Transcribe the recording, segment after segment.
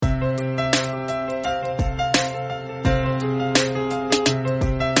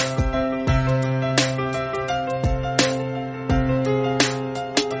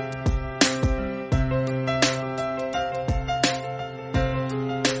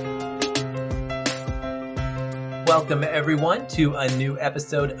welcome everyone to a new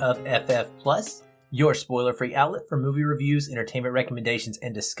episode of FF Plus, your spoiler-free outlet for movie reviews, entertainment recommendations,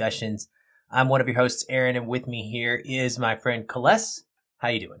 and discussions. I'm one of your hosts, Aaron, and with me here is my friend Kales. How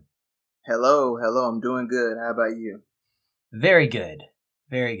you doing? Hello. I'm doing good. How about you? Very good.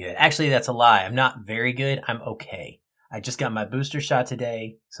 Very good. Actually, that's a lie. I'm not very good. I'm okay. I just got my booster shot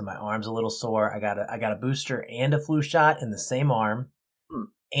today, so my arm's a little sore. I got a booster and a flu shot in the same arm.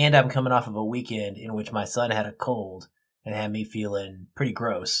 And I'm coming off of a weekend in which my son had a cold and had me feeling pretty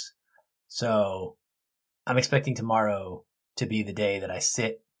gross. So I'm expecting tomorrow to be the day that I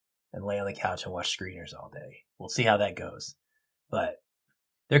sit and lay on the couch and watch screeners all day. We'll see how that goes. But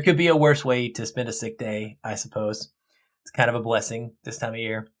there could be a worse way to spend a sick day, I suppose. It's kind of a blessing this time of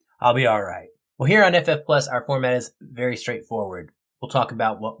year. I'll be all right. Well, here on FF Plus, our format is very straightforward. We'll talk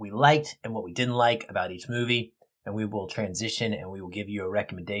about what we liked and what we didn't like about each movie. And we will transition and we will give you a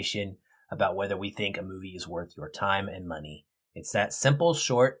recommendation about whether we think a movie is worth your time and money. It's that simple,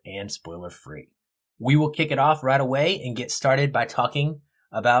 short, and spoiler-free. We will kick it off right away and get started by talking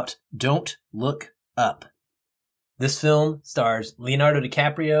about Don't Look Up. This film stars Leonardo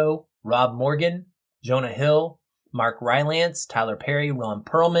DiCaprio, Rob Morgan, Jonah Hill, Mark Rylance, Tyler Perry, Ron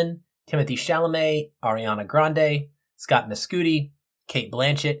Perlman, Timothée Chalamet, Ariana Grande, Scott Mescudi, Cate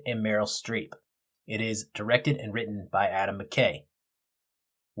Blanchett, and Meryl Streep. It is directed and written by Adam McKay.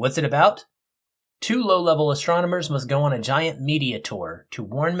 What's it about? Two low-level astronomers must go on a giant media tour to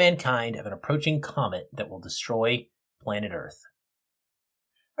warn mankind of an approaching comet that will destroy planet Earth.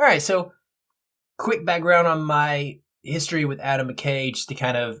 All right, so quick background on my history with Adam McKay, just to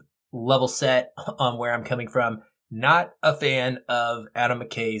kind of level set on where I'm coming from. Not a fan of Adam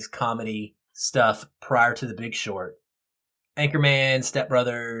McKay's comedy stuff prior to The Big Short. Anchorman, Step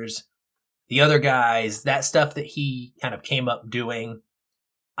Brothers, The Other Guys, that stuff that he kind of came up doing,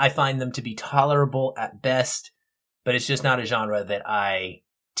 I find them to be tolerable at best, but it's just not a genre that I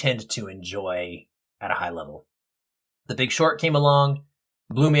tend to enjoy at a high level. The Big Short came along,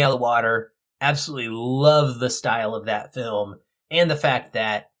 blew me out of the water, absolutely love the style of that film, and the fact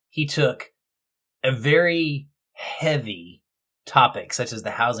that he took a very heavy topic, such as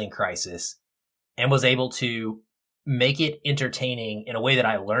the housing crisis, and was able to make it entertaining in a way that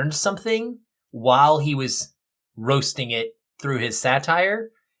I learned something while he was roasting it through his satire.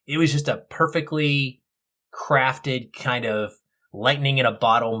 It was just a perfectly crafted kind of lightning in a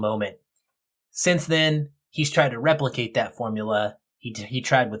bottle moment. Since then, he's tried to replicate that formula. He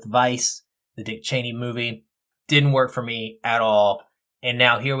tried with Vice, the Dick Cheney movie. Didn't work for me at all. And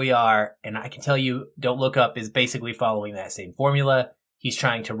now here we are, and I can tell you, Don't Look Up is basically following that same formula. He's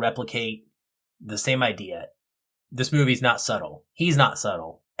trying to replicate the same idea. This movie's not subtle. He's not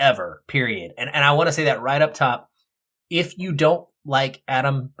subtle. Ever. Period. And I want to say that right up top. If you don't like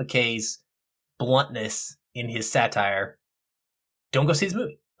Adam McKay's bluntness in his satire, don't go see his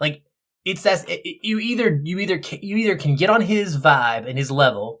movie. Like, it's that you either can get on his vibe and his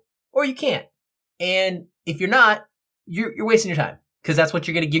level, or you can't. And if you're not, you're wasting your time, because that's what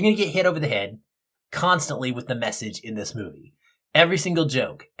you're gonna get hit over the head constantly with the message in this movie. Every single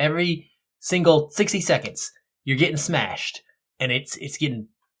joke, every single 60 seconds. You're getting smashed, and it's getting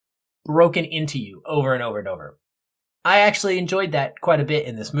broken into you over and over and over. I actually enjoyed that quite a bit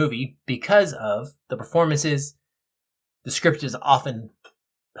in this movie because of the performances. The script is often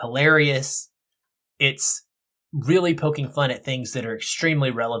hilarious. It's really poking fun at things that are extremely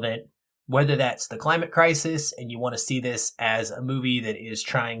relevant, whether that's the climate crisis, and you want to see this as a movie that is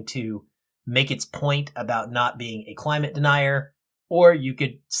trying to make its point about not being a climate denier, or you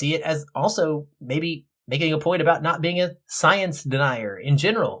could see it as also maybe making a point about not being a science denier in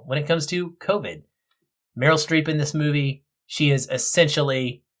general when it comes to COVID. Meryl Streep in this movie, she is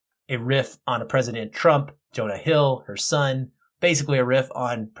essentially a riff on President Trump. Jonah Hill, her son, basically a riff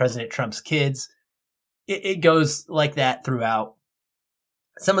on President Trump's kids. It goes like that throughout.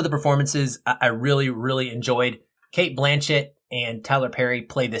 Some of the performances I really, really enjoyed. Cate Blanchett and Tyler Perry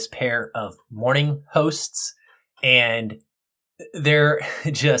play this pair of morning hosts, and they're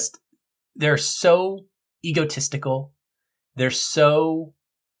so egotistical. They're so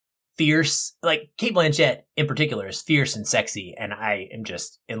fierce. Like, Cate Blanchett in particular is fierce and sexy, and I am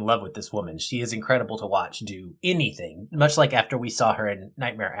just in love with this woman. She is incredible to watch do anything, much like after we saw her in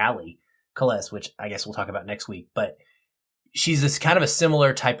Nightmare Alley, Kales, which I guess we'll talk about next week. But she's this kind of a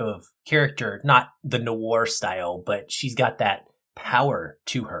similar type of character, not the noir style, but she's got that power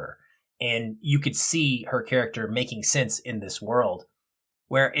to her. And you could see her character making sense in this world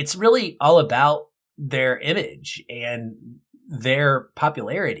where it's really all about their image and their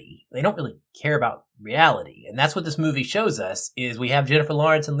popularity. They don't really care about reality. And that's what this movie shows us, is we have Jennifer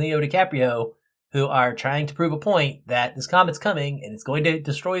Lawrence and Leo DiCaprio who are trying to prove a point that this comet's coming and it's going to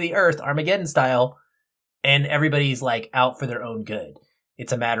destroy the Earth, Armageddon style, and everybody's like out for their own good.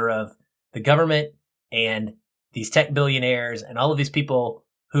 It's a matter of the government and these tech billionaires and all of these people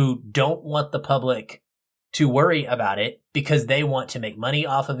who don't want the public to worry about it because they want to make money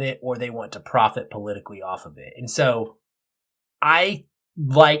off of it or they want to profit politically off of it. And so I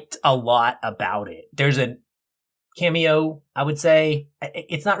liked a lot about it. There's a cameo, I would say.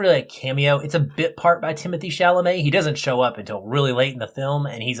 It's not really a cameo. It's a bit part by Timothée Chalamet. He doesn't show up until really late in the film,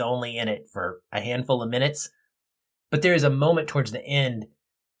 and he's only in it for a handful of minutes. But there is a moment towards the end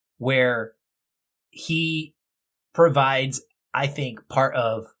where he provides, I think, part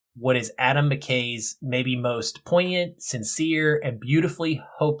of what is Adam McKay's maybe most poignant, sincere, and beautifully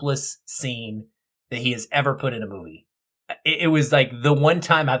hopeless scene that he has ever put in a movie. It was like the one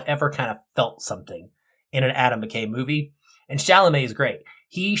time I've ever kind of felt something in an Adam McKay movie. And Chalamet is great.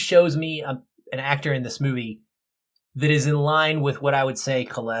 He shows me an actor in this movie that is in line with what I would say,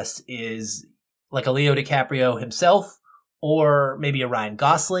 Celeste, is like a Leo DiCaprio himself or maybe a Ryan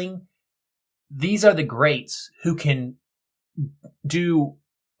Gosling. These are the greats who can do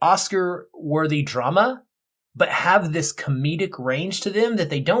Oscar-worthy drama, but have this comedic range to them that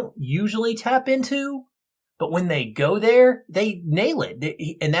they don't usually tap into. But when they go there, they nail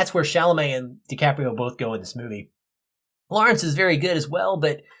it. And that's where Chalamet and DiCaprio both go in this movie. Lawrence is very good as well,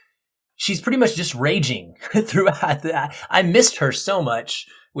 but she's pretty much just raging throughout that. I missed her so much.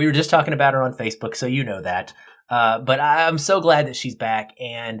 We were just talking about her on Facebook, so you know that. But I'm so glad that she's back,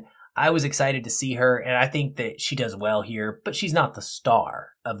 and I was excited to see her, and I think that she does well here, but she's not the star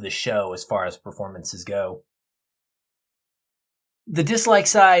of the show as far as performances go. The dislike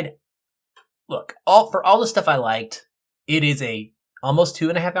side, look, for all the stuff I liked, it is a almost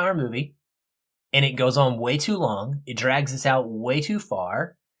 2.5 hour movie, and it goes on way too long. It drags us out way too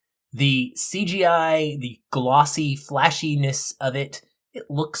far. The CGI, the glossy flashiness of it, it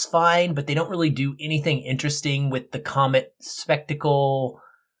looks fine, but they don't really do anything interesting with the comet spectacle.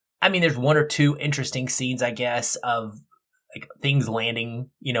 I mean, there's one or two interesting scenes, I guess, of like things landing,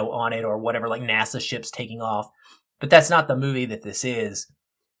 on it or whatever, like NASA ships taking off. But that's not the movie that this is.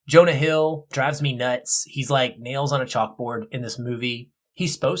 Jonah Hill drives me nuts. He's like nails on a chalkboard in this movie.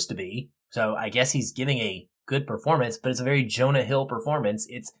 He's supposed to be. So I guess he's giving a good performance, but it's a very Jonah Hill performance.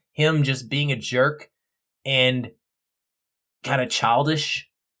 It's him just being a jerk and kind of childish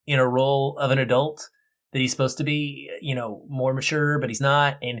in a role of an adult that he's supposed to be, more mature, but he's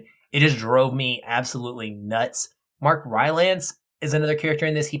not. And it just drove me absolutely nuts. Mark Rylance is another character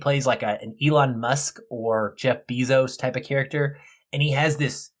in this. He plays like an Elon Musk or Jeff Bezos type of character. And he has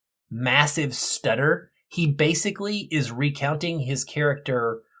this massive stutter. He basically is recounting his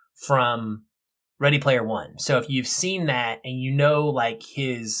character from Ready Player One. So if you've seen that and like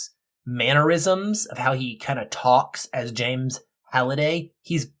his mannerisms of how he kind of talks as James Halliday,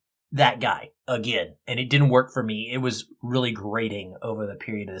 he's that guy again. And it didn't work for me. It was really grating over the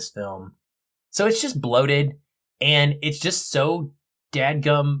period of this film. So it's just bloated and it's just so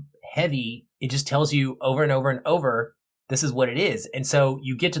dadgum heavy. It just tells you over and over and over, this is what it is. And so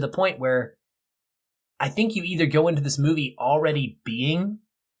you get to the point where I think you either go into this movie already being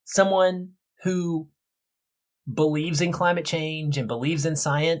someone who believes in climate change and believes in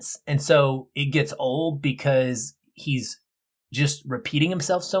science. And so it gets old because he's just repeating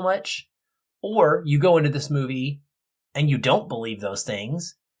himself so much. Or you go into this movie and you don't believe those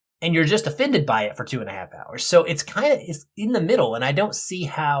things and you're just offended by it for 2.5 hours. So it's in the middle, and I don't see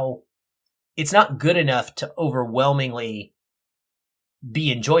how it's not good enough to overwhelmingly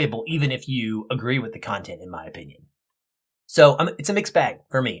be enjoyable, even if you agree with the content, in my opinion. So it's a mixed bag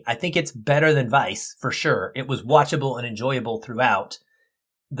for me. I think it's better than Vice, for sure. It was watchable and enjoyable throughout.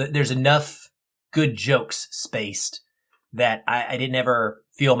 There's enough good jokes spaced that I didn't ever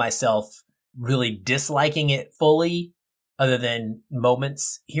feel myself really disliking it fully, other than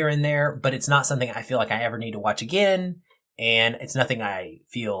moments here and there. But it's not something I feel like I ever need to watch again. And it's nothing I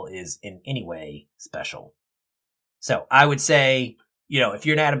feel is in any way special. So I would say, if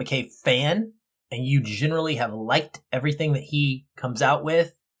you're an Adam McKay fan and you generally have liked everything that he comes out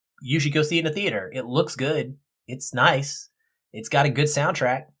with, you should go see it in a theater. It looks good. It's nice. It's got a good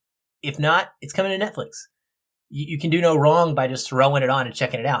soundtrack. If not, it's coming to Netflix. You can do no wrong by just throwing it on and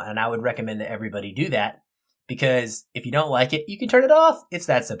checking it out. And I would recommend that everybody do that, because if you don't like it, you can turn it off. It's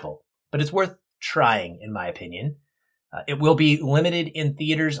that simple. But it's worth trying, in my opinion. It will be limited in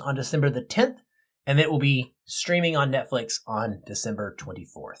theaters on December the 10th, and it will be streaming on Netflix on December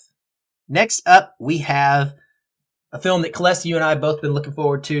 24th. Next up, we have a film that Celeste, you and I have both been looking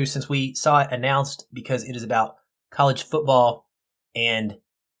forward to since we saw it announced, because it is about college football and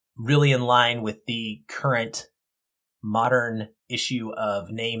really in line with the current modern issue of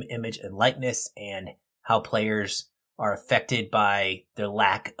name, image, and likeness, and how players are affected by their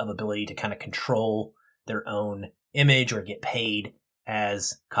lack of ability to kind of control their own image or get paid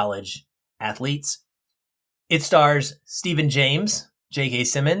as college athletes. It stars Stephen James, J.K.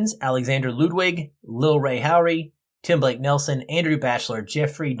 Simmons, Alexander Ludwig, Lil Ray Howery, Tim Blake Nelson, Andrew Batchelor,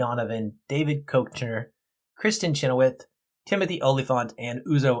 Jeffrey Donovan, David Koechner, Kristen Chenoweth, Timothy Olyphant, and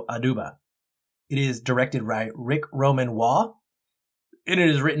Uzo Aduba. It is directed by Rick Roman Waugh, and it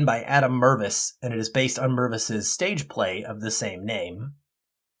is written by Adam Mervis, and it is based on Mervis's stage play of the same name.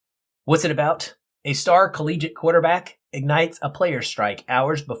 What's it about? A star collegiate quarterback ignites a players' strike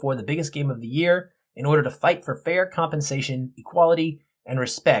hours before the biggest game of the year in order to fight for fair compensation, equality, and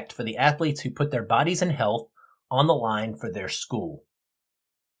respect for the athletes who put their bodies and health on the line for their school.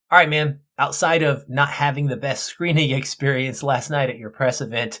 All right, man, outside of not having the best screening experience last night at your press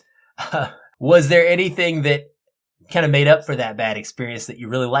event, was there anything that kind of made up for that bad experience that you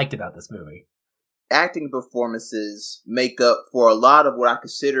really liked about this movie? Acting performances make up for a lot of what I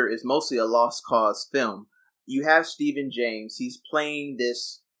consider is mostly a lost cause film. You have Stephen James. He's playing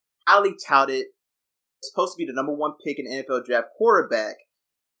this highly touted, supposed to be the number one pick in the NFL draft quarterback,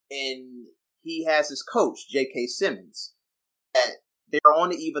 and he has his coach, J.K. Simmons. They're on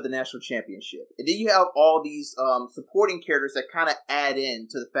the eve of the national championship. And then you have all these supporting characters that kind of add in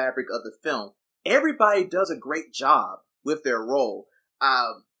to the fabric of the film. Everybody does a great job with their role.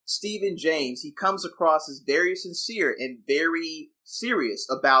 Stephen James, he comes across as very sincere and very serious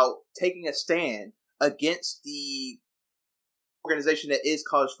about taking a stand against the organization that is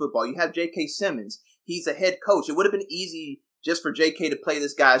college football. You have J.K. Simmons. He's a head coach. It would have been easy just for J.K. to play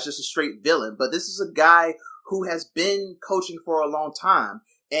this guy as just a straight villain, but this is a guy who has been coaching for a long time.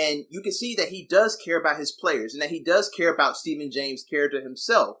 And you can see that he does care about his players and that he does care about Stephen James' character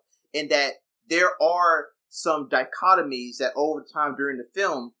himself, and that there are some dichotomies that over time during the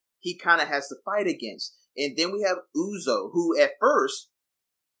film he kind of has to fight against. And then we have Uzo, who at first,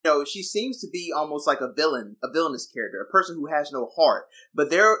 she seems to be almost like a villainous character, a person who has no heart.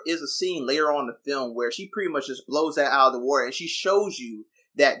 But there is a scene later on in the film where she pretty much just blows that out of the water, and she shows you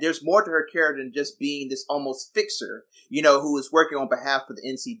that there's more to her character than just being this almost fixer, who is working on behalf of the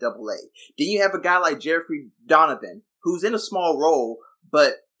NCAA. Then you have a guy like Jeffrey Donovan, who's in a small role,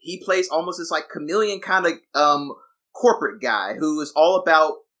 but he plays almost this like chameleon kind of corporate guy who is all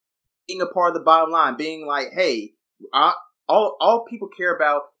about being a part of the bottom line, being like, hey, all people care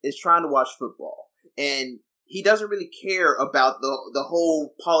about is trying to watch football. And he doesn't really care about the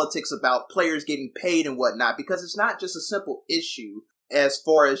whole politics about players getting paid and whatnot, because it's not just a simple issue as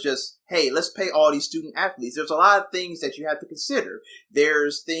far as just, hey, let's pay all these student athletes. There's a lot of things that you have to consider.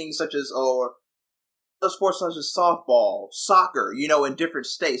 There's things such as, sports such as softball, soccer, in different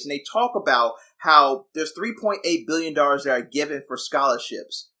states. And they talk about how there's $3.8 billion that are given for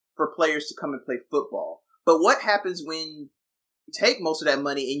scholarships for players to come and play football. But what happens when you take most of that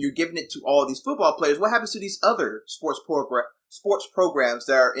money and you're giving it to all these football players? What happens to these other sports programs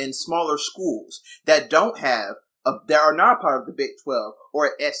that are in smaller schools that don't have that are not part of the Big 12 or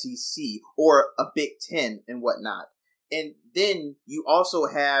SEC or a Big 10 and whatnot? And then you also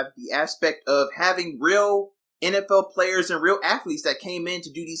have the aspect of having real NFL players and real athletes that came in to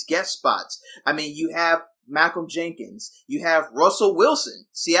do these guest spots. I mean, you have Malcolm Jenkins. You have Russell Wilson,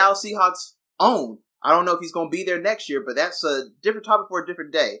 Seattle Seahawks' own. I don't know if he's going to be there next year, but that's a different topic for a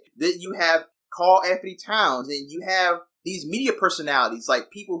different day. Then you have Carl Anthony Towns, and you have these media personalities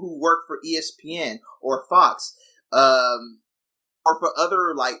like people who work for ESPN or Fox, or for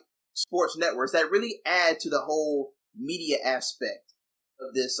other like sports networks that really add to the whole media aspect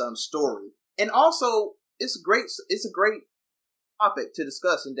of this story. And also, it's a great topic to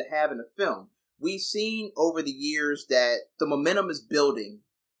discuss and to have in a film. We've seen over the years that the momentum is building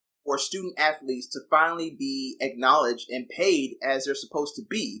for student athletes to finally be acknowledged and paid as they're supposed to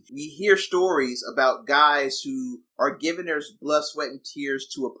be. We hear stories about guys who are giving their blood, sweat, and tears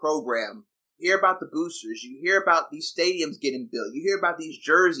to a program. You hear about the boosters. You hear about these stadiums getting built. You hear about these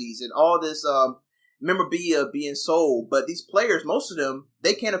jerseys and all this memorabilia being sold. But these players, most of them,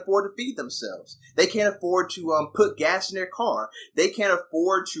 they can't afford to feed themselves. They can't afford to put gas in their car. They can't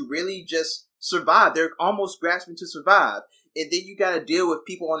afford to really just survive. They're almost grasping to survive. And then you got to deal with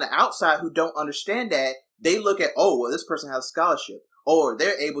people on the outside who don't understand that. They look at, oh, well, this person has a scholarship. Or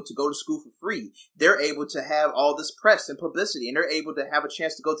they're able to go to school for free. They're able to have all this press and publicity. And they're able to have a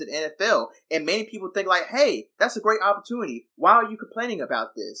chance to go to the NFL. And many people think like, hey, that's a great opportunity. Why are you complaining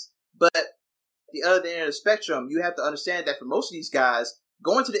about this? But the other end of the spectrum, you have to understand that for most of these guys,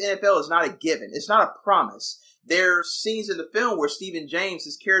 going to the NFL is not a given. It's not a promise. there's scenes in the film where Stephen James,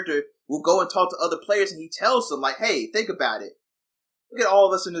 his character, will go and talk to other players, and he tells them, like, hey, think about it. Look at all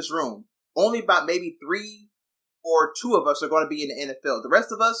of us in this room. Only about maybe 3 or 2 of us are going to be in the NFL. The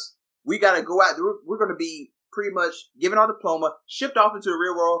rest of us, we got to go out. We're going to be pretty much given our diploma, shipped off into the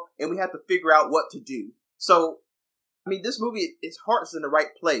real world, and we have to figure out what to do. So, I mean, this movie, its heart is in the right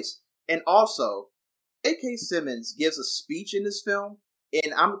place. And also, J.K. Simmons gives a speech in this film,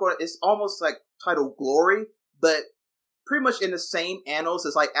 and it's almost like titled Glory, but pretty much in the same annals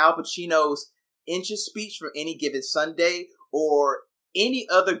as like Al Pacino's Inches speech from Any Given Sunday or any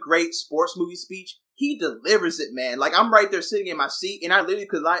other great sports movie speech. He delivers it, man. Like, I'm right there sitting in my seat, and I literally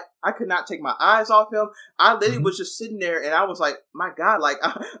I could not take my eyes off him. I literally was just sitting there, and I was like, my God, like,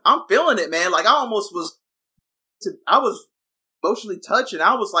 I'm feeling it, man. Like, I was emotionally touched, and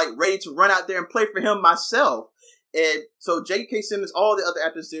I was like ready to run out there and play for him myself. And so J.K. Simmons, all the other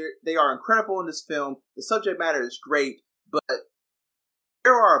actors there, they are incredible in this film. The subject matter is great, but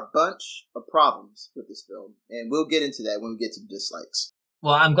there are a bunch of problems with this film, and we'll get into that when we get to the dislikes.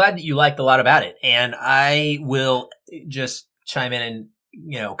 Well, I'm glad that you liked a lot about it, and I will just chime in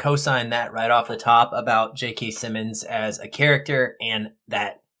and, co-sign that right off the top about J.K. Simmons as a character and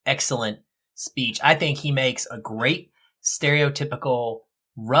that excellent speech. I think he makes a great stereotypical,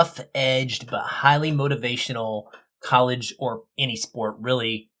 rough-edged, but highly motivational college or any sport,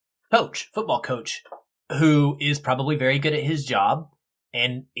 really, football coach, who is probably very good at his job,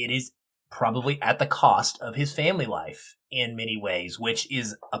 and it is probably at the cost of his family life in many ways, which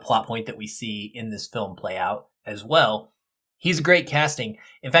is a plot point that we see in this film play out as well. He's a great casting.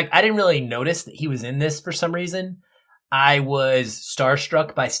 In fact, I didn't really notice that he was in this for some reason. I was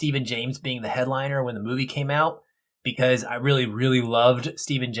starstruck by Stephen James being the headliner when the movie came out because I really, really loved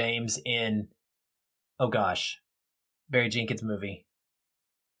Stephen James in, Barry Jenkins movie.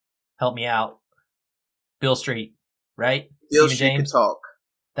 Help me out. Beale Street, right? Beale Street Can Talk.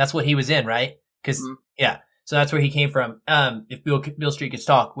 That's what he was in, right? Because, yeah. So that's where he came from. If Beale Street Could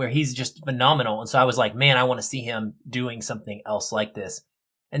Talk, where he's just phenomenal. And so I was like, man, I want to see him doing something else like this.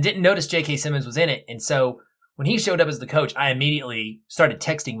 And didn't notice J.K. Simmons was in it. And so when he showed up as the coach, I immediately started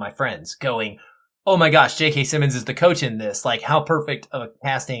texting my friends going, oh my gosh, J.K. Simmons is the coach in this. Like, how perfect of a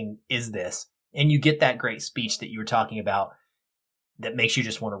casting is this? And you get that great speech that you were talking about that makes you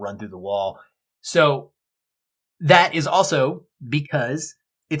just want to run through the wall. So that is also because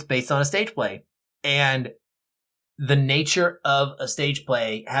it's based on a stage play. And the nature of a stage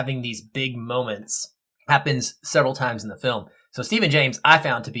play having these big moments happens several times in the film. So Stephen James, I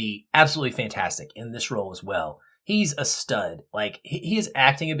found to be absolutely fantastic in this role as well. He's a stud. Like, his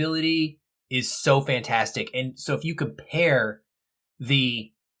acting ability is so fantastic. And so if you compare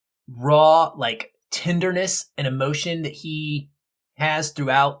the raw, like, tenderness and emotion that he has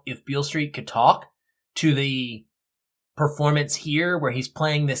throughout If Beale Street Could Talk to the performance here where he's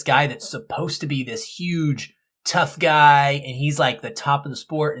playing this guy that's supposed to be this huge, tough guy, and he's like the top of the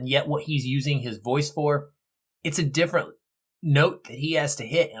sport, and yet what he's using his voice for, it's a different note that he has to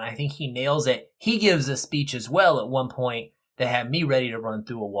hit, and I think he nails it. He gives a speech as well at one point that had me ready to run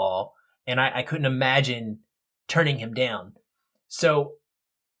through a wall, and I couldn't imagine turning him down. So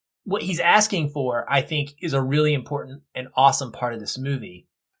what he's asking for, I think, is a really important and awesome part of this movie.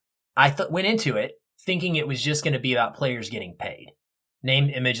 I went into it thinking it was just going to be about players getting paid. Name,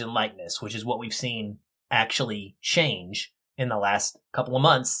 image, and likeness, which is what we've seen actually change in the last couple of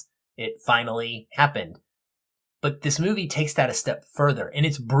months. It finally happened. But this movie takes that a step further, and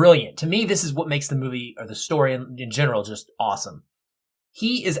it's brilliant. To me, this is what makes the movie, or the story in general, just awesome.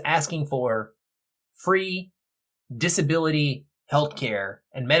 He is asking for free disability healthcare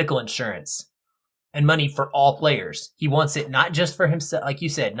and medical insurance and money for all players. He wants it not just for himself, like you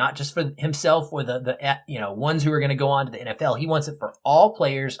said, not just for himself or the ones who are going to go on to the NFL. He wants it for all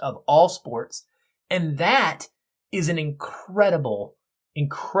players of all sports. And that is an incredible,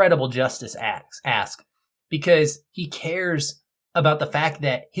 incredible justice ask because he cares about the fact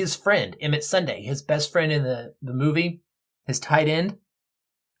that his friend, Emmett Sunday, his best friend in the movie, his tight end,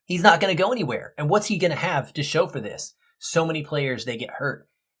 he's not going to go anywhere. And what's he going to have to show for this? So many players, they get hurt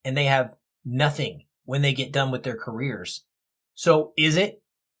and they have nothing when they get done with their careers. So is it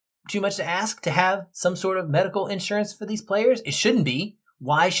too much to ask to have some sort of medical insurance for these players? It shouldn't be.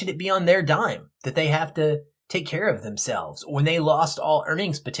 Why should it be on their dime that they have to take care of themselves when they lost all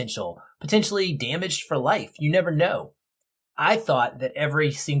earnings potential, potentially damaged for life? You never know. I thought that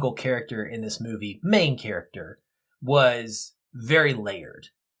every single character in this movie, main character, was very layered.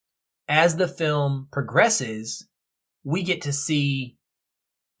 As the film progresses, we get to see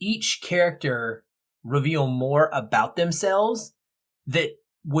each character reveal more about themselves that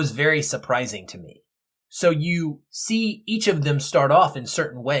was very surprising to me. So you see each of them start off in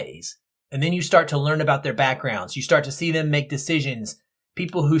certain ways, and then you start to learn about their backgrounds. You start to see them make decisions.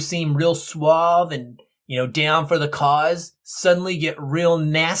 People who seem real suave and, down for the cause suddenly get real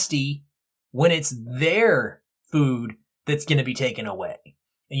nasty when it's their food that's going to be taken away.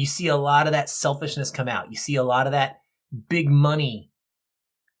 And you see a lot of that selfishness come out. You see a lot of that big money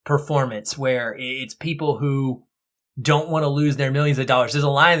performance where it's people who don't want to lose their millions of dollars. There's a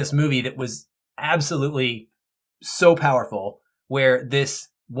line in this movie that was absolutely so powerful where this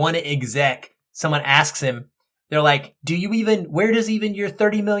one exec, someone asks him, they're like, where does even your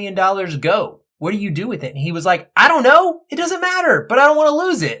 $30 million go? What do you do with it? And he was like, I don't know. It doesn't matter, but I don't want to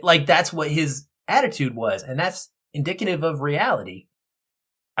lose it. Like, that's what his attitude was. And that's indicative of reality.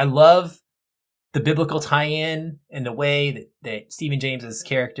 I love the biblical tie-in and the way that Stephen James's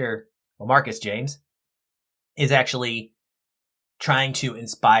character, Marcus James, is actually trying to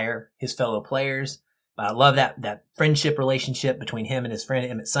inspire his fellow players. I love that friendship relationship between him and his friend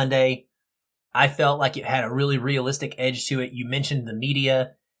Emmett Sunday. I felt like it had a really realistic edge to it. You mentioned the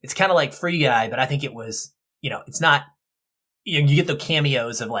media. It's kind of like Free Guy, but I think it was, it's not, you get the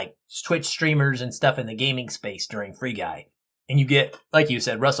cameos of like Twitch streamers and stuff in the gaming space during Free Guy. And you get, like you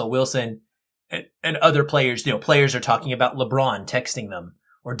said, Russell Wilson and other players, players are talking about LeBron texting them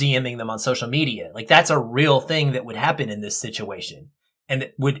or DMing them on social media. Like, that's a real thing that would happen in this situation and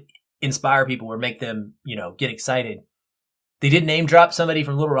that would inspire people or make them, get excited. They did name drop somebody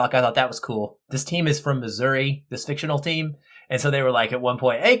from Little Rock. I thought that was cool. This team is from Missouri, this fictional team. And so they were like at one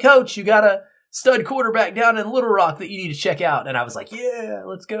point, hey, coach, you got a stud quarterback down in Little Rock that you need to check out. And I was like, yeah,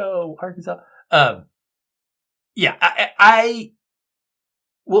 let's go, Arkansas. I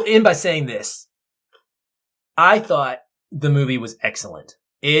will end by saying this. I thought the movie was excellent.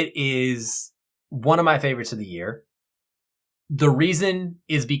 It is one of my favorites of the year. The reason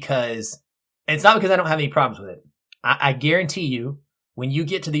is because, and it's not because I don't have any problems with it. I guarantee you, when you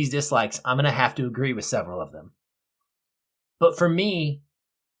get to these dislikes, I'm going to have to agree with several of them. But for me,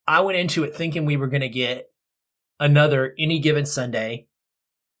 I went into it thinking we were going to get another Any Given Sunday,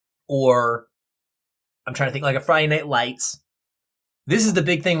 or I'm trying to think like a Friday Night Lights. This is the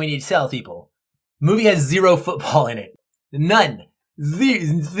big thing we need to tell people. Movie has zero football in it. None.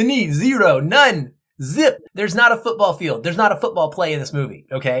 Zero. None. Zip. There's not a football field. There's not a football play in this movie,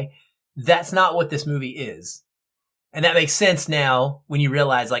 okay? That's not what this movie is. And that makes sense now when you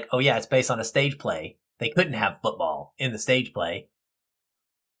realize, like, oh yeah, it's based on a stage play. They couldn't have football in the stage play.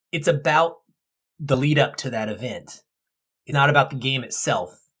 It's about the lead up to that event. It's not about the game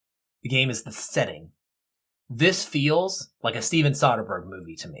itself. The game is the setting. This feels like a Steven Soderbergh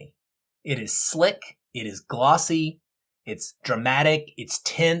movie to me. It is slick. It is glossy. It's dramatic. It's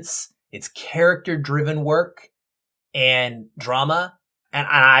tense. It's character-driven work and drama. And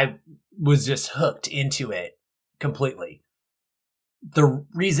I was just hooked into it completely. The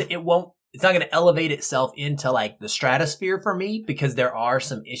reason it's not going to elevate itself into like the stratosphere for me because there are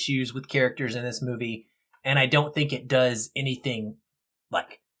some issues with characters in this movie. And I don't think it does anything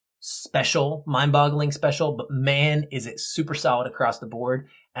like special, mind-boggling special, but man, is it super solid across the board.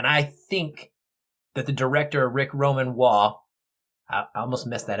 And I think that the director, Rick Roman Waugh, I almost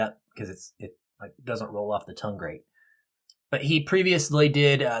messed that up because it like doesn't roll off the tongue great. But he previously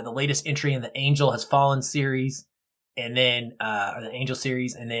did the latest entry in the Angel Has Fallen series, and then or the Angel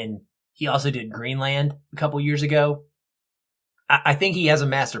series, and then he also did Greenland a couple years ago. I think he has a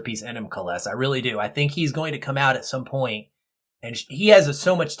masterpiece in him, Coles. I really do. I think he's going to come out at some point, and he has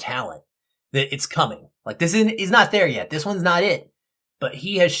so much talent that it's coming. Like he's not there yet. This one's not it. But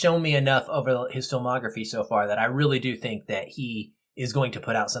he has shown me enough over his filmography so far that I really do think that he is going to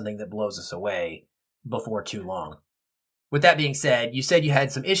put out something that blows us away before too long. With that being said, you said you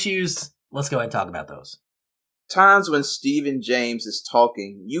had some issues. Let's go ahead and talk about those. Times when Stephen James is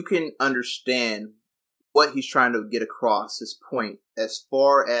talking, you can understand what he's trying to get across, his point, as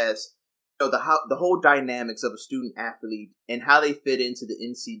far as the whole dynamics of a student athlete and how they fit into the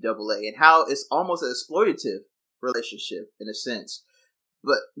NCAA and how it's almost an exploitative relationship in a sense.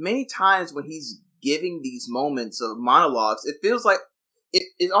 But many times when he's giving these moments of monologues, it feels like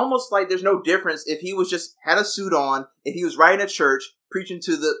it's almost like there's no difference if he was just had a suit on, if he was right in a church preaching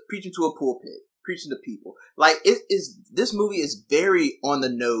to a pulpit, preaching to people. Like this movie is very on the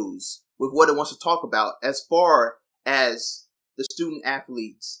nose with what it wants to talk about as far as the student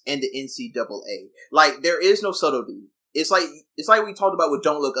athletes and the NCAA. Like there is no subtlety. It's like we talked about with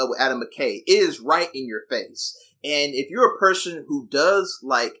Don't Look Up with Adam McKay. It is right in your face. And if you're a person who does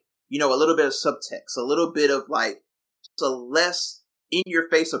like, a little bit of subtext, a little bit of like a less in your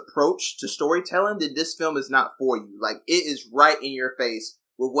face approach to storytelling, then this film is not for you. Like it is right in your face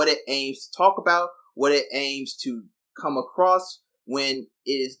with what it aims to talk about, what it aims to come across when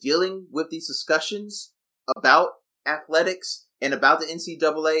it is dealing with these discussions about athletics and about the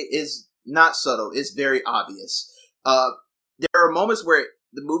NCAA is not subtle. It's very obvious. There are moments where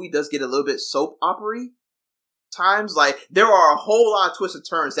the movie does get a little bit soap opera-y times. Like, there are a whole lot of twists and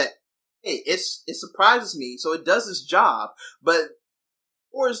turns that, hey, it surprises me, so it does its job. But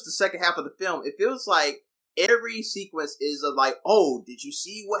towards the second half of the film, it feels like every sequence is of like, oh, did you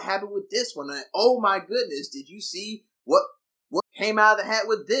see what happened with this one? And, oh my goodness, did you see what came out of the hat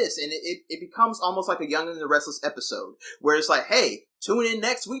with this? And it becomes almost like a Young and the Restless episode, where it's like, hey, tune in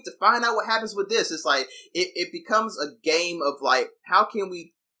next week to find out what happens with this. It's like, it becomes a game of like, how can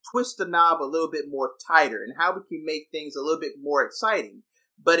we twist the knob a little bit more tighter, and how we can make things a little bit more exciting.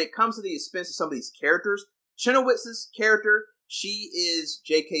 But it comes to the expense of some of these characters. Chenowitz's character, she is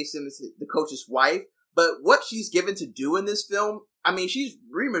J.K. Simmons, the coach's wife. But what she's given to do in this film, I mean, she's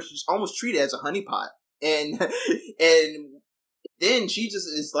pretty much just almost treated as a honeypot. And then she just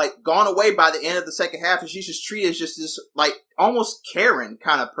is like gone away by the end of the second half, and she's just treated as just this like almost Karen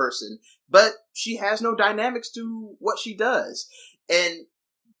kind of person. But she has no dynamics to what she does. And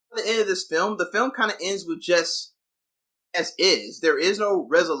at the end of this film, the film kind of ends with just as is. There is no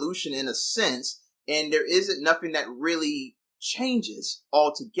resolution in a sense, and there isn't nothing that really changes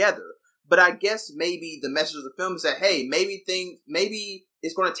altogether. But I guess maybe the message of the film is that, hey, maybe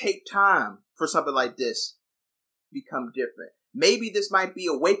it's going to take time for something like this to become different. Maybe this might be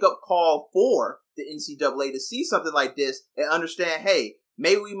a wake-up call for the NCAA to see something like this and understand, hey,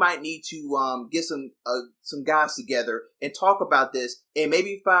 maybe we might need to get some guys together and talk about this, and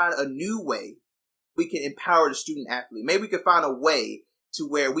maybe find a new way we can empower the student athlete. Maybe we can find a way to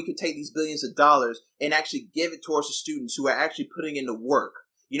where we can take these billions of dollars and actually give it towards the students who are actually putting in the work,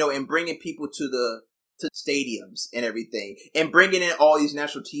 and bringing people to the stadiums and everything, and bringing in all these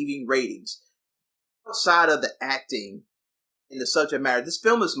national TV ratings. Outside of the acting and the subject matter, this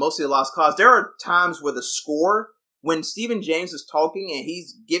film is mostly a lost cause. There are times where the score, when Stephen James is talking and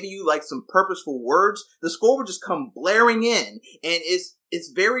he's giving you like some purposeful words, the score will just come blaring in, and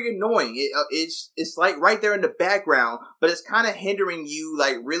it's very annoying. It's like right there in the background, but it's kind of hindering you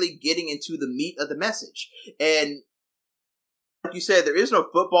like really getting into the meat of the message. And like you said, there is no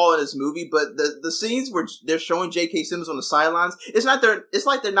football in this movie, but the scenes where they're showing J.K. Simmons on the sidelines, it's like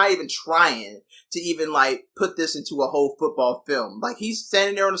they're not even trying to even like put this into a whole football film. Like, he's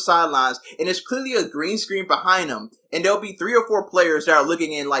standing there on the sidelines, and there's clearly a green screen behind him, and there'll be 3 or 4 players that are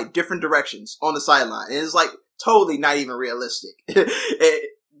looking in like different directions on the sideline, and it's like totally not even realistic.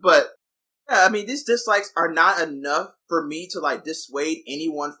 But yeah, I mean, these dislikes are not enough for me to like dissuade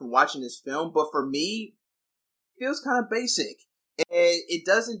anyone from watching this film, but for me, it feels kind of basic. And it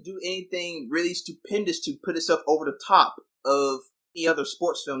doesn't do anything really stupendous to put itself over the top of any other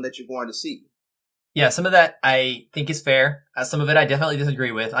sports film that you're going to see. Yeah, some of that I think is fair. Some of it I definitely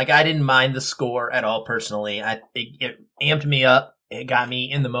disagree with. Like, I didn't mind the score at all personally. It amped me up. It got me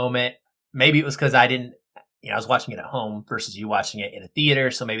in the moment. Maybe it was because I was watching it at home versus you watching it in a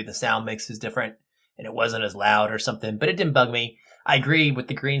theater, so maybe the sound mix is different and it wasn't as loud or something, but it didn't bug me. I agree with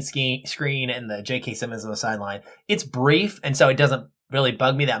the green screen and the J.K. Simmons on the sideline. It's brief, and so it doesn't really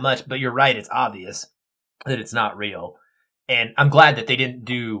bug me that much, but you're right, it's obvious that it's not real. And I'm glad that they didn't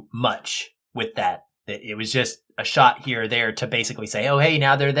do much with that. That it was just a shot here or there to basically say, oh, hey,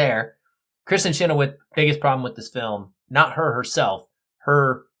 now they're there. Kristen Chenoweth, biggest problem with this film, not her herself,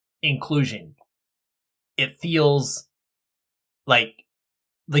 her inclusion. It feels like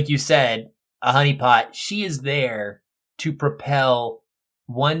you said, a honeypot. She is there to propel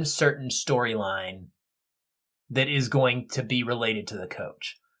one certain storyline that is going to be related to the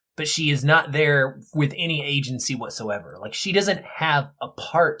coach. But she is not there with any agency whatsoever. Like, she doesn't have a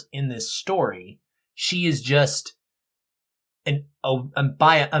part in this story. She is just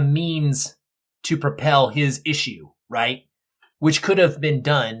a means to propel his issue, right? Which could have been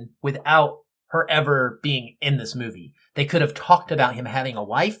done without her ever being in this movie. They could have talked about him having a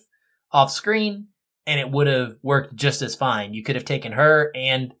wife off screen, and it would have worked just as fine. You could have taken her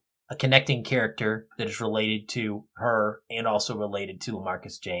and a connecting character that is related to her and also related to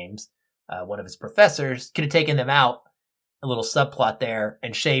LaMarcus James, one of his professors, could have taken them out, a little subplot there,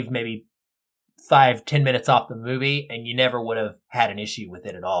 and shaved maybe 5-10 minutes off the movie, and you never would have had an issue with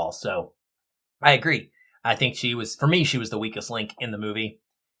it at all. So I agree. I think she was the weakest link in the movie.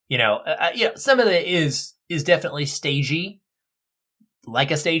 Some of it is definitely stagey,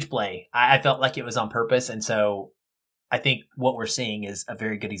 like a stage play. I felt like it was on purpose. And so I think what we're seeing is a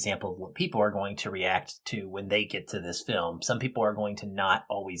very good example of what people are going to react to when they get to this film. Some people are going to not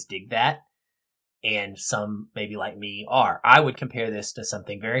always dig that. and some maybe like me are. I would compare this to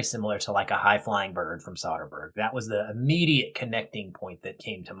something very similar to like a High Flying Bird from Soderbergh. That was the immediate connecting point that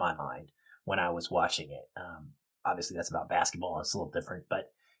came to my mind when I was watching it. Obviously, that's about basketball, and it's a little different,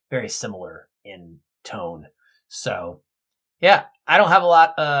 but very similar in tone. So, yeah, I don't have a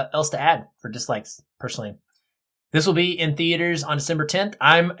lot else to add for dislikes, personally. This will be in theaters on December 10th.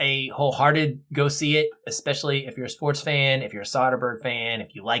 I'm a wholehearted go see it, especially if you're a sports fan, if you're a Soderbergh fan,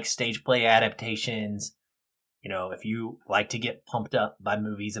 if you like stage play adaptations, if you like to get pumped up by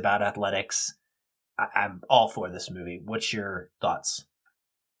movies about athletics. I'm all for this movie. What's your thoughts?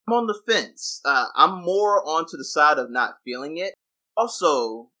 I'm on the fence. I'm more onto the side of not feeling it.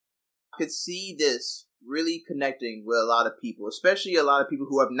 Also, I could see this really connecting with a lot of people, especially a lot of people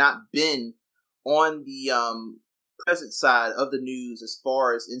who have not been on the present side of the news as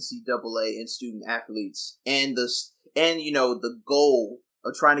far as NCAA and student athletes and the goal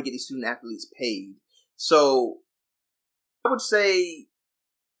of trying to get these student athletes paid. So I would say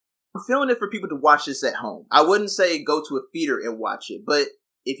I'm feeling it for people to watch this at home. I wouldn't say go to a theater and watch it, but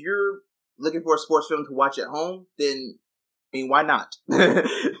if you're looking for a sports film to watch at home, then why not?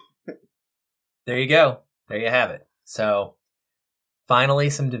 There you go. There you have it. So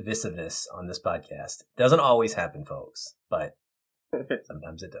finally, some divisiveness on this podcast. Doesn't always happen, folks, but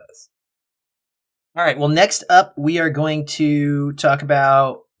sometimes it does. All right. Well, next up, we are going to talk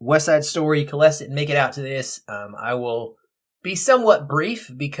about West Side Story. Celeste didn't make it out to this. I will be somewhat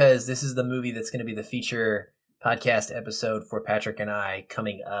brief because this is the movie that's going to be the feature podcast episode for Patrick and I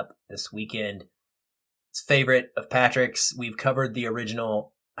coming up this weekend. It's favorite of Patrick's. We've covered the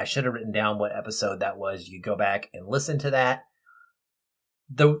original. I should have written down what episode that was. You go back and listen to that.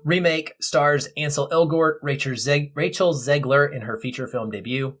 The remake stars Ansel Elgort, Rachel Zegler in her feature film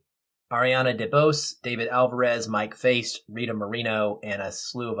debut, Ariana DeBose, David Alvarez, Mike Faist, Rita Moreno, and a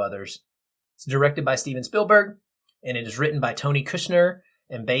slew of others. It's directed by Steven Spielberg, and it is written by Tony Kushner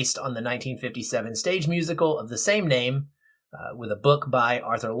and based on the 1957 stage musical of the same name, with a book by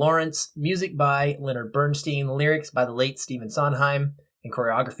Arthur Lawrence, music by Leonard Bernstein, lyrics by the late Stephen Sondheim, and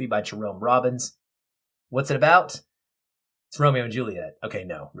choreography by Jerome Robbins. What's it about? It's Romeo and Juliet. Okay,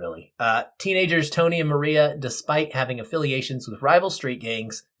 no, really. Teenagers Tony and Maria, despite having affiliations with rival street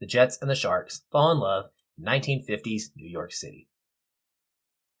gangs, the Jets and the Sharks, fall in love in 1950s New York City.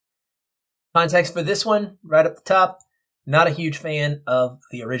 Context for this one, right up the top. Not a huge fan of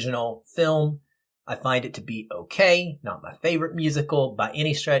the original film. I find it to be okay. Not my favorite musical by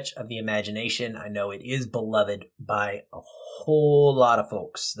any stretch of the imagination. I know it is beloved by a whole lot of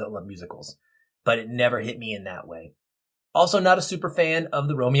folks that love musicals, but it never hit me in that way. Also not a super fan of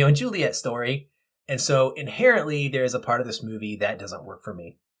the Romeo and Juliet story, and so inherently there is a part of this movie that doesn't work for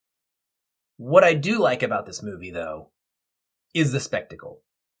me. What I do like about this movie, though, is the spectacle.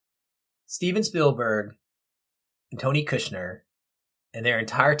 Steven Spielberg and Tony Kushner and their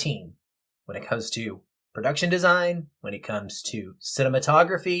entire team, when it comes to production design, when it comes to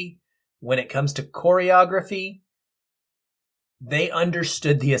cinematography, when it comes to choreography, they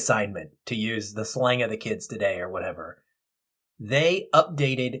understood the assignment, to use the slang of the kids today or whatever. They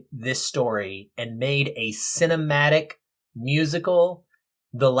updated this story and made a cinematic musical,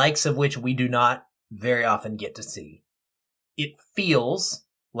 the likes of which we do not very often get to see. It feels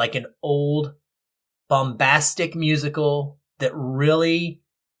like an old, bombastic musical that really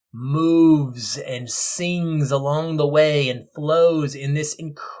moves and sings along the way and flows in this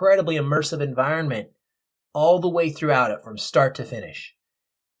incredibly immersive environment all the way throughout it from start to finish.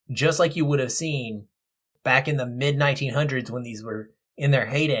 Just like you would have seen back in the mid-1900s when these were in their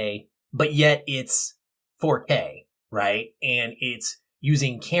heyday, but yet it's 4K, right? And it's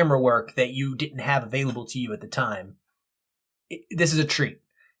using camera work that you didn't have available to you at the time. This is a treat.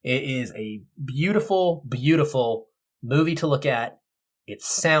 It is a beautiful, beautiful movie to look at. It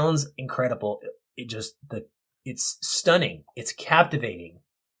sounds incredible. It's stunning. It's captivating.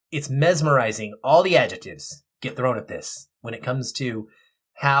 It's mesmerizing. All the adjectives get thrown at this when it comes to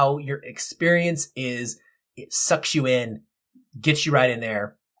how your experience is. It sucks you in, gets you right in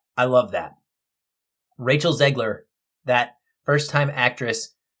there. I love that. Rachel Zegler, that first-time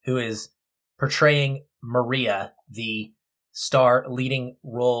actress who is portraying Maria, the star leading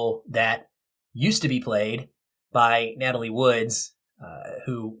role that used to be played by Natalie Woods,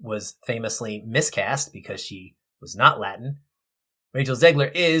 who was famously miscast because she was not Latin. Rachel Zegler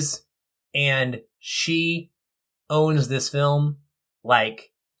is, and she owns this film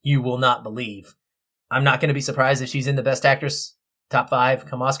like you will not believe. I'm not going to be surprised if she's in the Best Actress top 5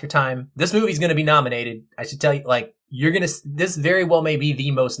 come Oscar time. This movie's going to be nominated. I should tell you, this very well may be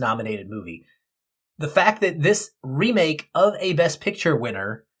the most nominated movie. The fact that this remake of a Best Picture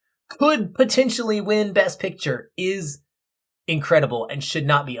winner could potentially win Best Picture is incredible and should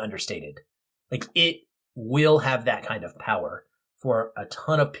not be understated. Like, it will have that kind of power for a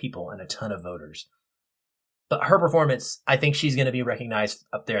ton of people and a ton of voters. But her performance, I think she's going to be recognized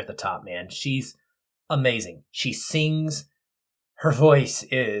up there at the top, man. She's amazing. She sings. Her voice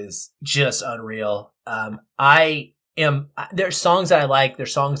is just unreal. There's songs that I like.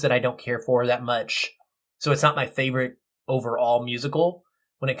 There's songs that I don't care for that much. So it's not my favorite overall musical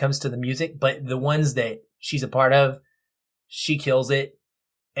when it comes to the music, but the ones that she's a part of, she kills it.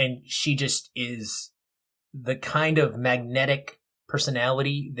 And she just is the kind of magnetic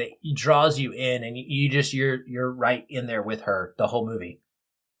personality that draws you in, and you're right in there with her the whole movie.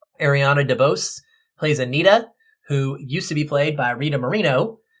 Ariana DeBose plays Anita, who used to be played by Rita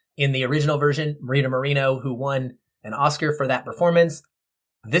Moreno in the original version. Rita Moreno, who won an Oscar for that performance.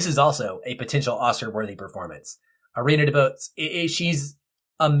 This is also a potential Oscar-worthy performance. Ariana DeBose, she's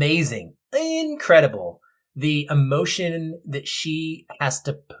amazing, incredible. The emotion that she has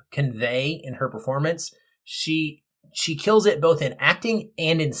to convey in her performance, she kills it both in acting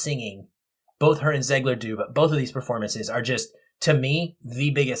and in singing. Both her and Zegler do, but both of these performances are just, to me,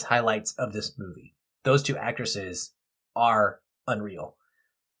 the biggest highlights of this movie. Those two actresses are unreal.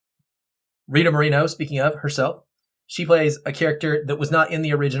 Rita Moreno, speaking of herself, she plays a character that was not in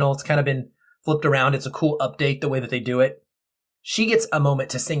the original. It's kind of been flipped around. It's a cool update the way that they do it. She gets a moment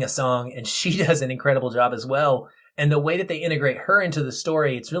to sing a song, and she does an incredible job as well. And the way that they integrate her into the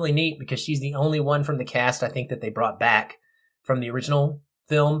story, it's really neat because she's the only one from the cast, I think, that they brought back from the original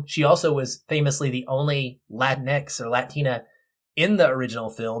film. She also was famously the only Latinx or Latina in the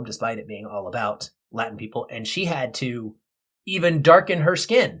original film, despite it being all about Latin people. And she had to even darken her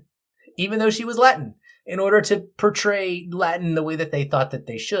skin, even though she was Latin, in order to portray Latin the way that they thought that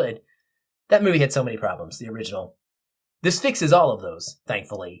they should. That movie had so many problems, the original. This fixes all of those,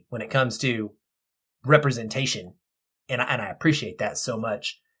 thankfully, when it comes to representation. And I appreciate that so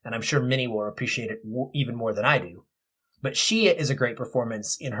much. And I'm sure many will appreciate it even more than I do. But she is a great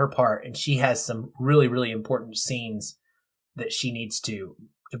performance in her part. And she has some really, really important scenes that she needs to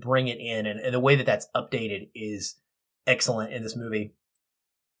bring it in. And the way that that's updated is excellent in this movie.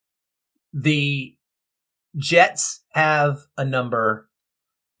 The Jets have a number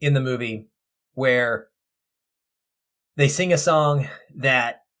in the movie where they sing a song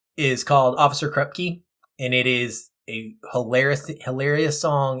that is called Officer Krupke, and it is a hilarious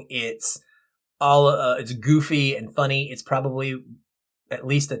song. It's it's goofy and funny. It's probably at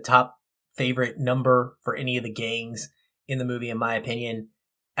least a top favorite number for any of the gangs in the movie, in my opinion.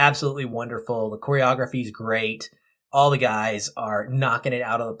 Absolutely wonderful. The choreography is great. All the guys are knocking it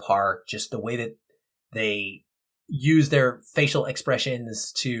out of the park. Just the way that they use their facial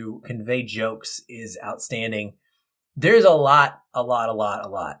expressions to convey jokes is outstanding. There's a lot to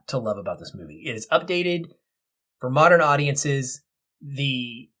love about this movie. It is updated for modern audiences.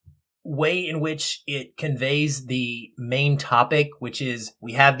 The way in which it conveys the main topic, which is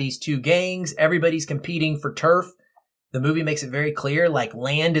we have these two gangs, everybody's competing for turf. The movie makes it very clear, like,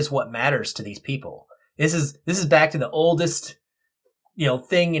 land is what matters to these people. This is back to the oldest,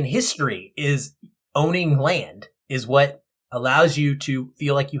 thing in history, is owning land is what allows you to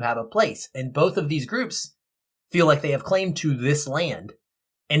feel like you have a place. And both of these groups feel like they have claim to this land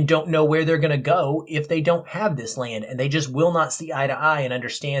and don't know where they're going to go if they don't have this land. And they just will not see eye to eye and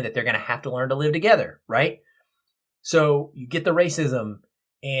understand that they're going to have to learn to live together, right? So you get the racism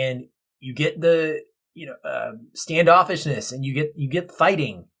and you get the, standoffishness, and you get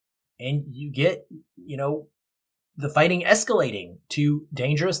fighting, and you get, the fighting escalating to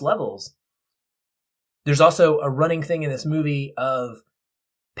dangerous levels. There's also a running thing in this movie of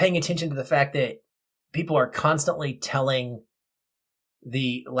paying attention to the fact that people are constantly telling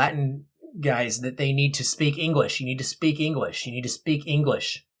the Latin guys that they need to speak English. You need to speak English. You need to speak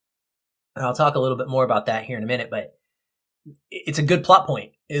English. And I'll talk a little bit more about that here in a minute, but it's a good plot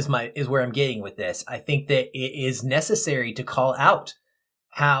point is where I'm getting with this. I think that it is necessary to call out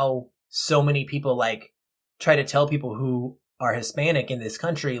how so many people try to tell people who are Hispanic in this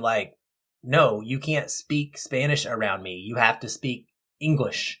country, no, you can't speak Spanish around me. You have to speak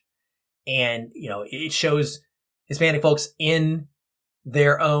English. And, it shows Hispanic folks in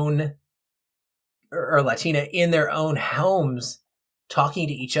their own, or Latina in their own homes, talking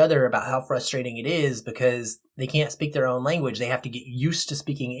to each other about how frustrating it is because they can't speak their own language. They have to get used to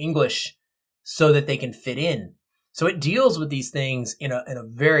speaking English so that they can fit in. So it deals with these things in a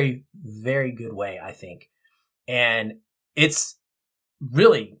very, very good way, I think. And it's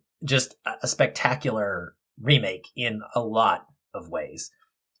really just a spectacular remake in a lot of ways.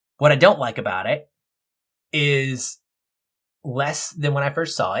 What I don't like about it is less than when I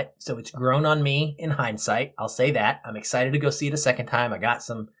first saw it. So it's grown on me in hindsight. I'll say that. I'm excited to go see it a second time. I got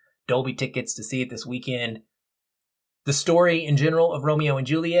some Dolby tickets to see it this weekend. The story in general of Romeo and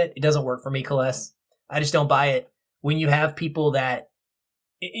Juliet, it doesn't work for me, Celeste. I just don't buy it. When you have people that,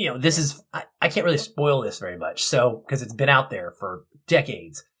 this is, I can't really spoil this very much. So, because it's been out there for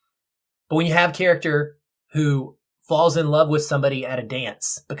decades. But when you have a character who falls in love with somebody at a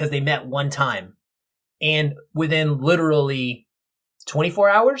dance because they met one time, and within literally 24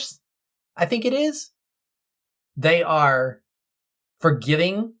 hours, I think it is, they are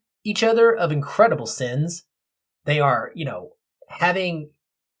forgiving each other of incredible sins. They are, having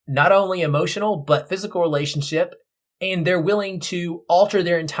not only emotional, but physical relationship, and they're willing to alter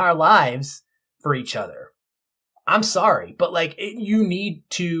their entire lives for each other. I'm sorry, but you need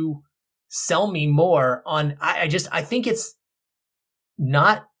to sell me more on, I think it's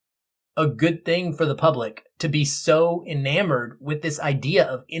not a good thing for the public to be so enamored with this idea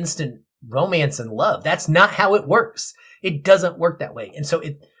of instant romance and love. That's not how it works. It doesn't work that way. And so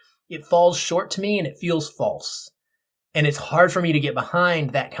it falls short to me and it feels false. And it's hard for me to get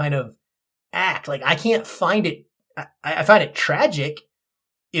behind that kind of act. I can't find it. I find it tragic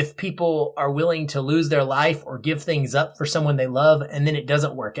if people are willing to lose their life or give things up for someone they love and then it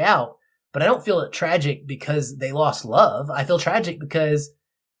doesn't work out. But I don't feel it tragic because they lost love. I feel tragic because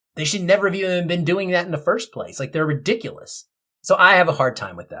they should never have even been doing that in the first place. They're ridiculous. So I have a hard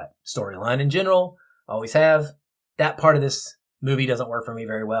time with that storyline in general. Always have. That part of this movie doesn't work for me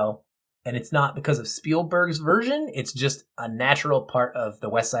very well. And it's not because of Spielberg's version. It's just a natural part of the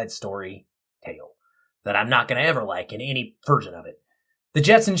West Side Story tale that I'm not going to ever like in any version of it. The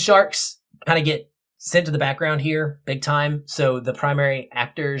Jets and Sharks kind of get sent to the background here big time. So the primary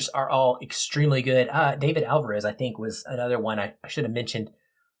actors are all extremely good. David Alvarez, I think, was another one I should have mentioned.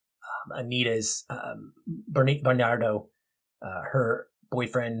 Anita's Bernardo, her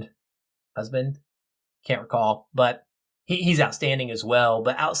boyfriend, husband, can't recall, but he's outstanding as well.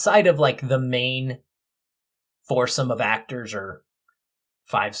 But outside of the main foursome of actors, or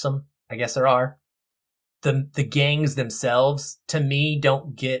fivesome, I guess there are, the gangs themselves, to me,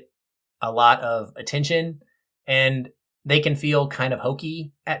 don't get a lot of attention, and they can feel kind of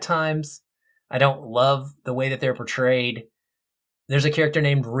hokey at times. I don't love the way that they're portrayed. There's a character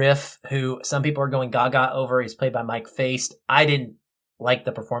named Riff who some people are going gaga over. He's played by Mike Faist. I didn't like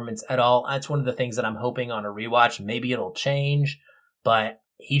the performance at all. That's one of the things that I'm hoping on a rewatch. Maybe it'll change, but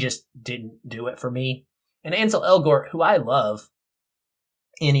he just didn't do it for me. And Ansel Elgort, who I love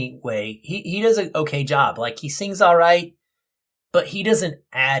anyway, he does an okay job. He sings all right, but he doesn't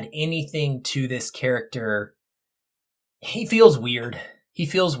add anything to this character. He feels weird. He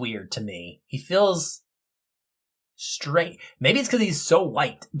feels weird to me. He feels straight. Maybe it's because he's so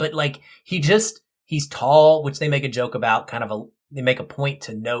white, but he's tall, which they make a joke about, they make a point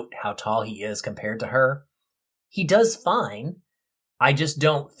to note how tall he is compared to her. He does fine. I just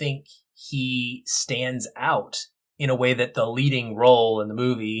don't think he stands out in a way that the leading role in the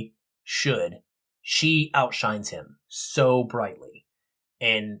movie should. She outshines him so brightly,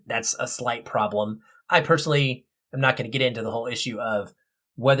 and that's a slight problem. I personally am not going to get into the whole issue of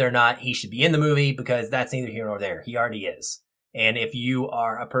whether or not he should be in the movie, because that's neither here nor there. He already is. And if you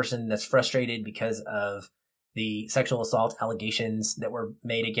are a person that's frustrated because of the sexual assault allegations that were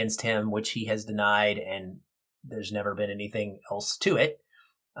made against him, which he has denied, and there's never been anything else to it,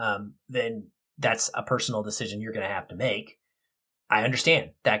 then that's a personal decision you're going to have to make. I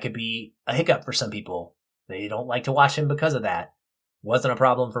understand that could be a hiccup for some people. They don't like to watch him because of that. Wasn't a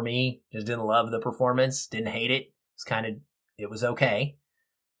problem for me. Just didn't love the performance. Didn't hate it. It was okay.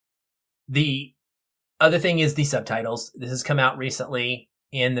 The other thing is the subtitles. This has come out recently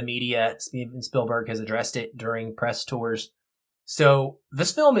in the media. Steven Spielberg has addressed it during press tours. So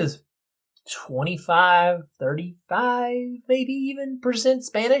this film is 25, 35, maybe even %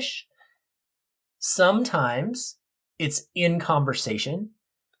 Spanish. Sometimes it's in conversation,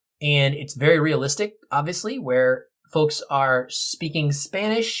 and it's very realistic, obviously, where folks are speaking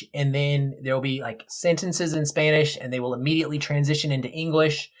Spanish and then there'll be sentences in Spanish and they will immediately transition into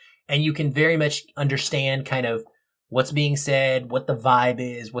English, and you can very much understand kind of what's being said, what the vibe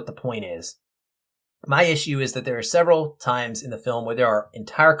is, what the point is. My issue is that there are several times in the film where there are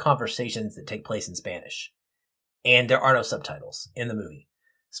entire conversations that take place in Spanish, and there are no subtitles in the movie.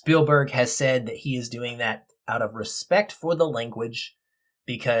 Spielberg has said that he is doing that out of respect for the language,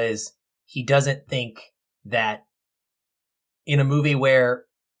 because he doesn't think that in a movie where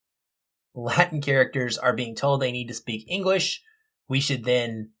Latin characters are being told they need to speak English, we should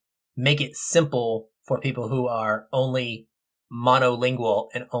then make it simple for people who are only monolingual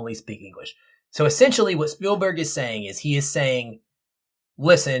and only speak English. So essentially what Spielberg is saying is he is saying,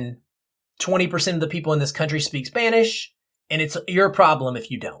 listen, 20% of the people in this country speak Spanish, and it's your problem if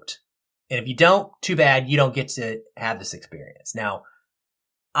you don't. And if you don't, too bad, you don't get to have this experience. Now,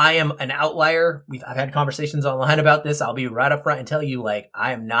 I am an outlier. I've had conversations online about this. I'll be right up front and tell you, like,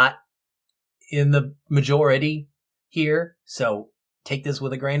 I am not in the majority here. So take this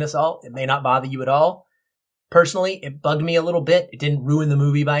with a grain of salt. It may not bother you at all. Personally, it bugged me a little bit. It didn't ruin the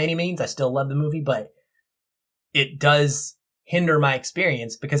movie by any means. I still love the movie, but it does hinder my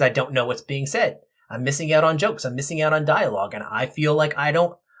experience because I don't know what's being said. I'm missing out on jokes. I'm missing out on dialogue. And I feel like I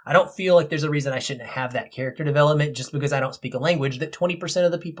don't feel like there's a reason I shouldn't have that character development just because I don't speak a language that 20%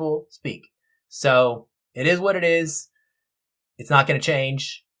 of the people speak. So it is what it is. It's not going to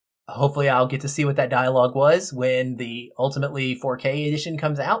change. Hopefully I'll get to see what that dialogue was when the ultimately 4K edition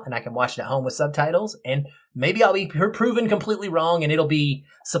comes out and I can watch it at home with subtitles, and maybe I'll be proven completely wrong and it'll be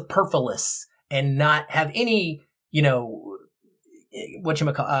superfluous and not have any,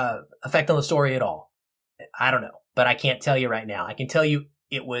 effect on the story at all. I don't know, but I can't tell you right now. I can tell you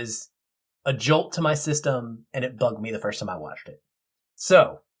it was a jolt to my system and it bugged me the first time I watched it.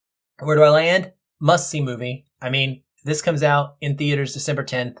 So where do I land? Must see movie. I mean, this comes out in theaters December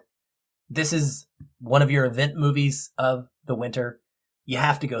 10th. This is one of your event movies of the winter. You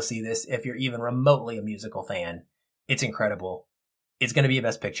have to go see this if you're even remotely a musical fan. It's incredible. It's going to be a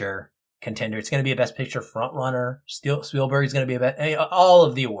Best Picture contender. It's going to be a Best Picture frontrunner. Spielberg is going to be all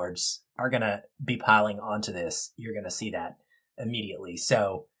of the awards are going to be piling onto this. You're going to see that immediately.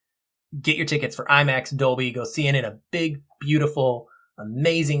 So get your tickets for IMAX, Dolby. Go see it in a big, beautiful,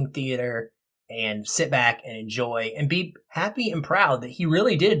 amazing theater and sit back and enjoy and be happy and proud that he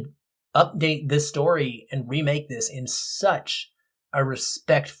really did update this story and remake this in such a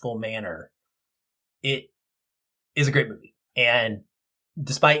respectful manner. It is a great movie. And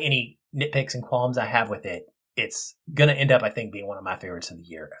despite any nitpicks and qualms I have with it, it's going to end up, I think, being one of my favorites of the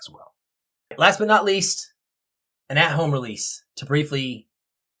year as well. Last but not least, an at-home release to briefly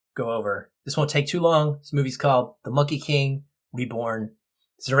go over. This won't take too long. This movie's called The Monkey King Reborn.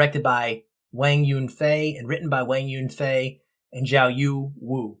 It's directed by Wang Yun-fei and written by Wang Yun-fei and Zhao Yu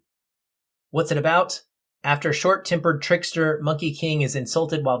Wu. What's it about? After a short-tempered trickster, Monkey King is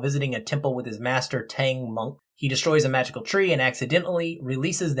insulted while visiting a temple with his master Tang Monk. He destroys a magical tree and accidentally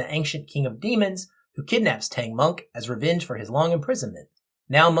releases the ancient king of demons, who kidnaps Tang Monk as revenge for his long imprisonment.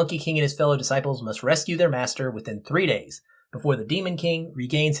 Now Monkey King and his fellow disciples must rescue their master within 3 days, before the Demon King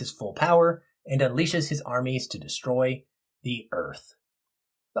regains his full power and unleashes his armies to destroy the earth.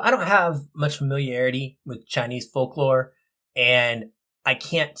 So I don't have much familiarity with Chinese folklore, and I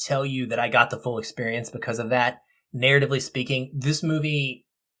can't tell you that I got the full experience because of that. Narratively speaking, this movie,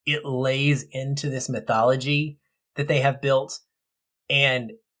 it lays into this mythology that they have built,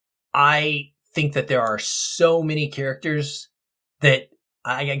 and I think that there are so many characters that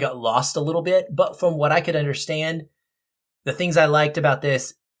I got lost a little bit, but from what I could understand, the things I liked about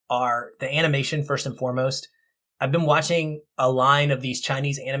this are the animation first and foremost. I've been watching a line of these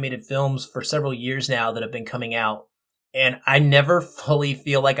Chinese animated films for several years now that have been coming out, and I never fully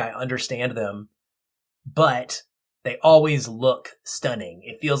feel like I understand them, but they always look stunning.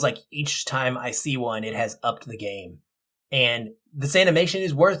 It feels like each time I see one, it has upped the game. And this animation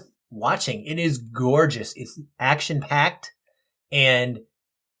is worth watching. It is gorgeous. It's action-packed, and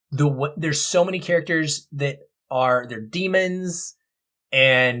there's so many characters that they're demons,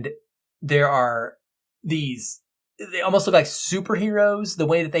 and there are these, they almost look like superheroes, the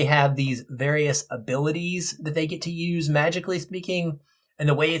way that they have these various abilities that they get to use, magically speaking, and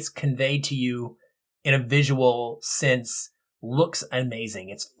the way it's conveyed to you in a visual sense looks amazing.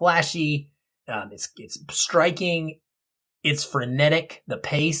 It's flashy, it's striking, it's frenetic, the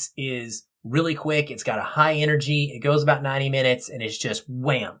pace is really quick, it's got a high energy, it goes about 90 minutes, and it's just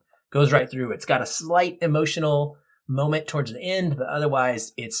wham, goes right through. It's got a slight emotional moment towards the end, but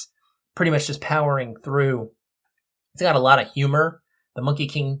otherwise it's pretty much just powering through. It's got a lot of humor. The Monkey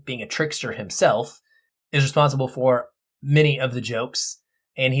King, being a trickster himself, is responsible for many of the jokes,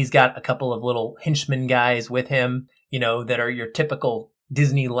 and he's got a couple of little henchman guys with him, that are your typical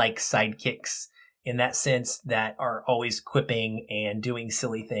Disney-like sidekicks in that sense, that are always quipping and doing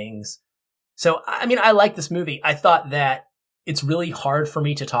silly things. So, I mean, I like this movie. I thought that it's really hard for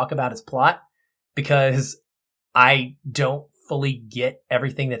me to talk about its plot because I don't fully get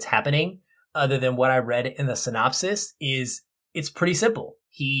everything that's happening, other than what I read in the synopsis. It's pretty simple.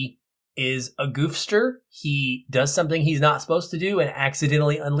 He is a goofster. He does something he's not supposed to do and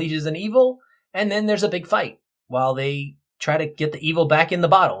accidentally unleashes an evil. And then there's a big fight while they try to get the evil back in the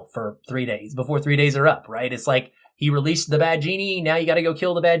bottle for 3 days before 3 days are up, right? It's like he released the bad genie. Now you got to go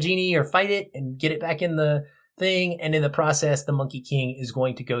kill the bad genie or fight it and get it back in the thing. And in the process, the Monkey King is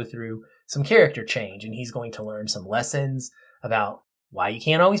going to go through some character change, and he's going to learn some lessons about why you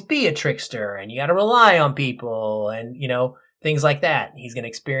can't always be a trickster and you got to rely on people and, things like that. He's going to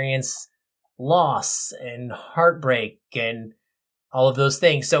experience loss and heartbreak and all of those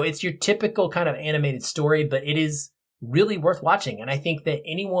things. So it's your typical kind of animated story, but it is really worth watching. And I think that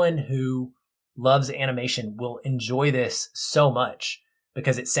anyone who loves animation will enjoy this so much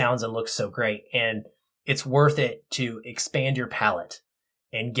because it sounds and looks so great. And it's worth it to expand your palette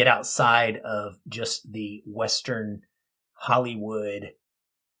and get outside of just the Western Hollywood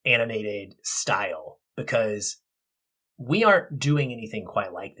animated style, because we aren't doing anything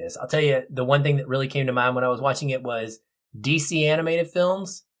quite like this. I'll tell you, the one thing that really came to mind when I was watching it was DC animated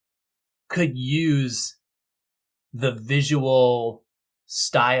films could use the visual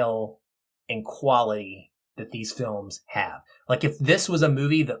style and quality that these films have. Like if this was a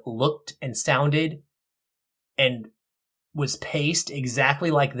movie that looked and sounded and was paced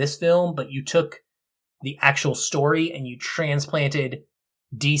exactly like this film, but you took the actual story and you transplanted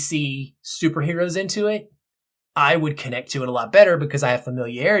DC superheroes into it, I would connect to it a lot better because I have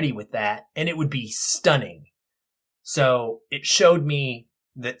familiarity with that, and it would be stunning. So it showed me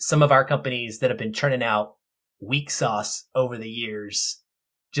that some of our companies that have been churning out weak sauce over the years,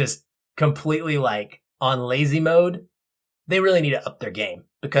 just completely like on lazy mode, they really need to up their game,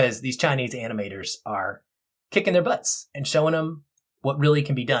 because these Chinese animators are kicking their butts and showing them what really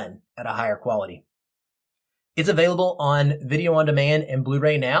can be done at a higher quality. It's available on video on demand and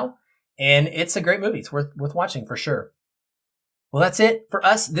Blu-ray now, and it's a great movie. It's worth watching for sure. Well, that's it for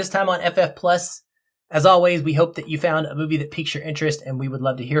us this time on FF Plus. As always, we hope that you found a movie that piques your interest, and we would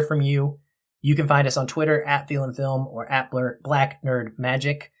love to hear from you. You can find us on Twitter at FeelInFilm or at Black Nerd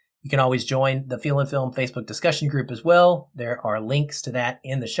Magic. You can always join the Feel and Film Facebook discussion group as well. There are links to that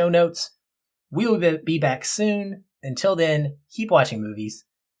in the show notes. We will be back soon. Until then, keep watching movies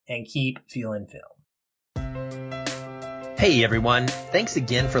and keep feeling film. Hey everyone, thanks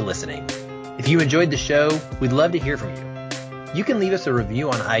again for listening. If you enjoyed the show, we'd love to hear from you. You can leave us a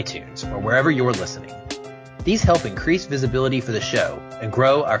review on iTunes or wherever you're listening. These help increase visibility for the show and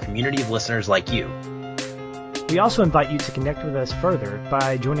grow our community of listeners like you. We also invite you to connect with us further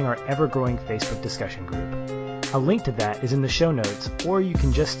by joining our ever-growing Facebook discussion group. A link to that is in the show notes, or you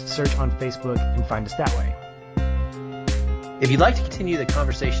can just search on Facebook and find us that way. If you'd like to continue the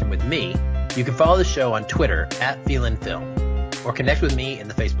conversation with me, you can follow the show on Twitter at FeelinFilm, or connect with me in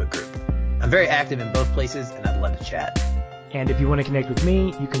the Facebook group. I'm very active in both places, and I'd love to chat. And if you want to connect with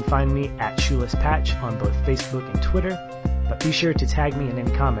me, you can find me at Shoeless Patch on both Facebook and Twitter, but be sure to tag me in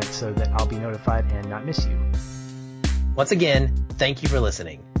any comments so that I'll be notified and not miss you. Once again, thank you for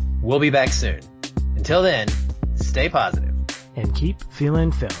listening. We'll be back soon. Until then, stay positive. And keep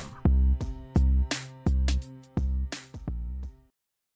feeling film.